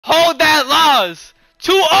Hold that loss.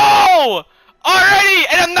 2-0 already,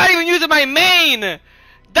 and I'm not even using my main.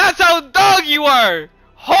 That's how dog you are.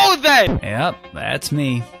 Hold that. Yep, that's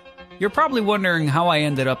me. You're probably wondering how I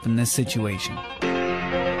ended up in this situation.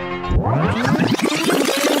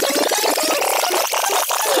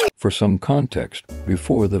 For some context,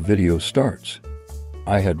 before the video starts,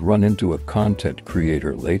 I had run into a content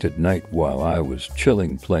creator late at night while I was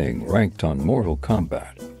chilling playing ranked on Mortal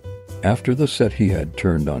Kombat. After the set, he had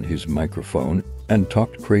turned on his microphone and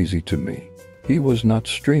talked crazy to me. He was not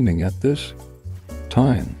streaming at this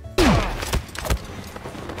time.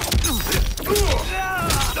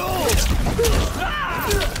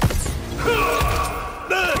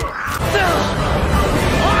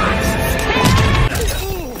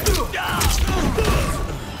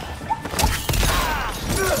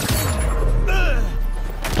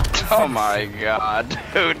 Oh my god,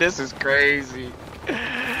 dude, this is crazy.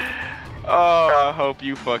 Oh, I hope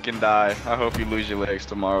you fucking die. I hope you lose your legs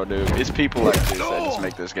tomorrow, dude. It's people like this that just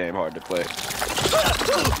make this game hard to play.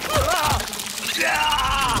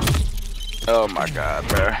 Oh my god,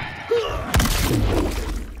 bro.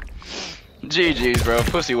 GG's, bro.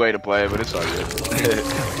 Pussy way to play, but it's all good.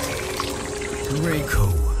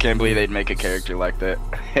 Can't believe they'd make a character like that.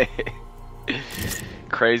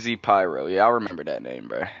 Crazy Pyro. Yeah, I'll remember that name,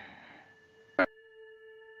 bro.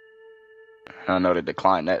 I know to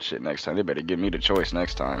decline that shit next time. They better give me the choice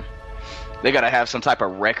next time. They gotta have some type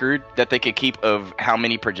of record that they could keep of how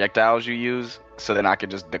many projectiles you use, so then I could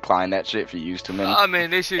just decline that shit if you use too many. I mean,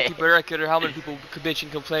 they should keep a record of how many people could bitch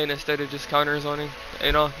and complain instead of just counter zoning.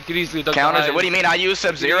 You know, you could easily duck counters. the What do you mean? I use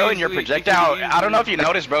Sub-Zero in your projectile. I don't know if you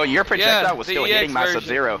noticed, bro. Your projectile was still hitting my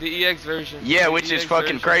Sub-Zero. The EX version. Yeah, which is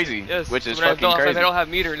fucking crazy. Yes. Which is fucking crazy. If I don't have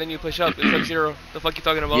meter, then you push up. It's Sub-Zero. The fuck you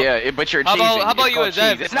talking about? Yeah, but you're cheesing. How about you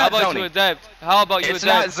adapt? It's not zoning. How about you adapt? It's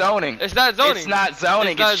not zoning. It's not zoning. It's not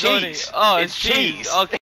zoning. It's cheese. Oh, it's cheese.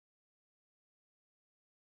 Okay.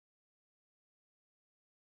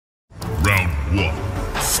 Round 1.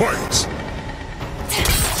 Fight!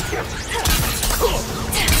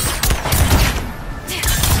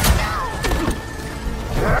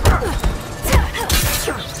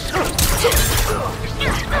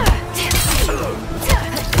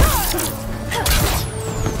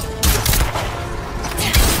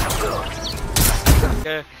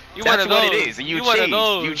 Yeah. You That's one of those. what it is. You one cheese. Of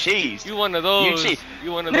those. You cheese. You one of those. You cheese.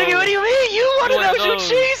 You one of those. Nigga, what do you mean? You one of those.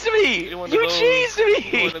 You cheesed me. You cheesed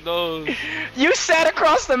me. You one of those. You sat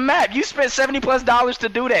across the map. You spent $70+ to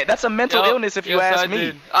do that. That's a mental illness if you ask me.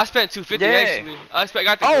 Did. I spent $250 actually.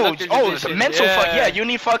 Got the it's a mental fuck. Yeah, you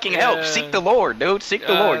need fucking help. Seek the Lord, dude. Seek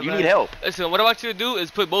the Lord. You need help. Listen, what I want you to do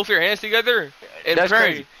is put both your hands together and That's pray.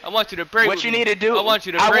 Crazy. I want you to pray. What you need to do? I want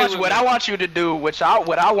you to pray. What I want you to do. What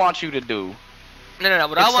I want you to do. No.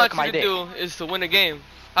 What I want you to do is to win the game.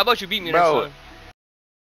 How about you beat me next time?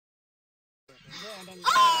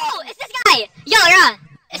 Oh, it's this guy! Yo, you're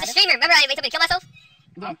it's a streamer. Remember I made somebody kill myself?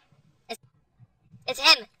 Yeah. It's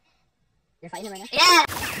him. You're fighting him right now? Yeah.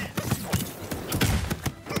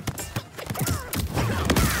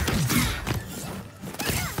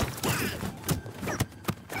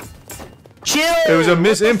 Chill. There was a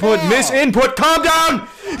misinput. Calm down!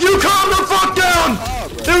 You calm the fuck down!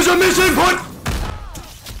 There was a misinput!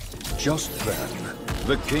 Just then,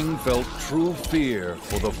 the king felt true fear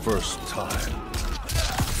for the first time.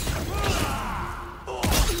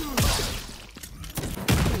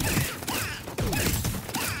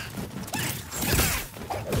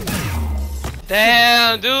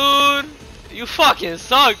 Damn, dude! You fucking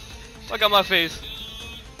suck! Look at my face.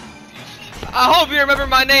 I hope you remember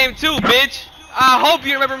my name too, bitch! I hope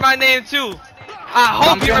you remember my name too! I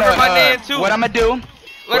hope you remember my name too! What I'm gonna do?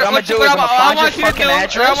 What I'm gonna do is I'm gonna find your fucking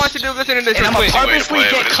address. What I want you to do, listen to this and I'm gonna purposely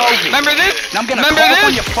get COVID. Remember this? And I'm gonna call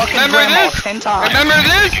on your fucking grandma 10 times. Remember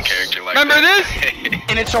this? Remember this?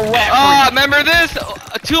 And it's a wrap. Remember this?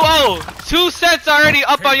 2-0. 2 sets already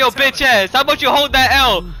up on your bitch ass. How about you hold that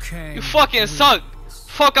L? You fucking suck.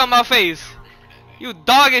 Fuck on my face. You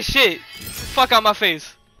dog as shit. Fuck on my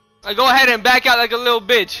face. Go ahead and back out like a little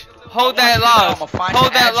bitch. Hold that loss.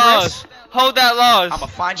 Hold that loss. Hold that loss. I'ma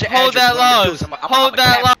find your Hold that loss. Hold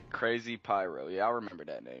that loss. Crazy Pyro. Yeah, I remember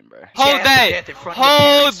that name, bro. Hold that.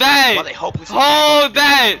 Hold that. Hold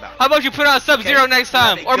that. How about you put on Sub-Zero next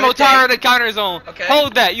time? Or Motaro the counter zone.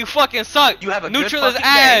 Hold that. You fucking suck. You have a neutral as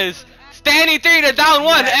ass. Standing 3 to down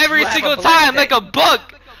 1 every single time like a book.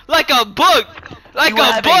 Like a book. Like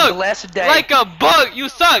a book. Like a book. You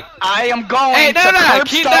suck. I am going to curb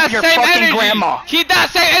stomp your fucking grandma. Keep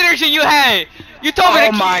that same energy you had. You told me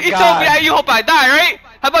that you hope I die, right?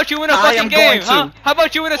 How about you win a fucking game, huh? How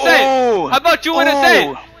about you win a set? How about you win a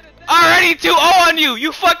set? Already 2-0 on you.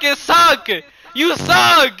 You fucking suck. You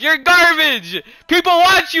suck. You're garbage. People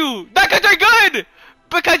want you. Not because you're good.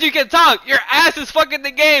 Because you can talk. Your ass is fucking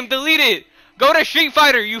the game. Delete it. Go to Street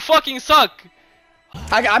Fighter. You fucking suck.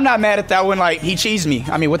 I'm not mad at that one. Like, he cheesed me.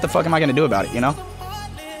 I mean, what the fuck am I gonna do about it, you know?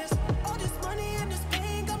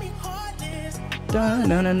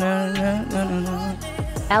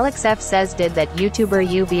 Alex F says, did that YouTuber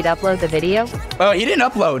you beat upload the video? Oh, he didn't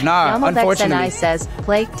upload, nah, unfortunately. Senai says,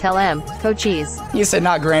 play, tell M, Coaches. He said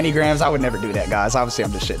not Granny Grams. I would never do that, guys. Obviously,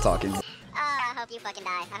 I'm just shit talking. I hope you fucking die.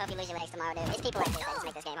 I hope you lose your legs tomorrow, dude. It's people like this that just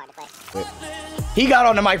make this game hard to play. He got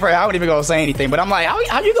on the mic for I wouldn't even go say anything, but I'm like,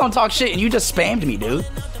 how you gonna talk shit and you just spammed me, dude?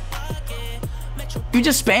 You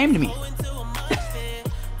just spammed me.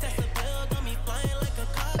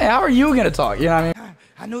 Hey, how are you gonna talk? You know what I mean?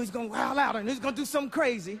 I know he's gonna wild out and he's gonna do something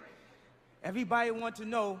crazy. Everybody wants to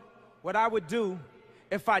know what I would do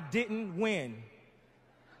if I didn't win.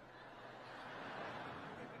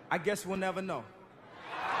 I guess we'll never know.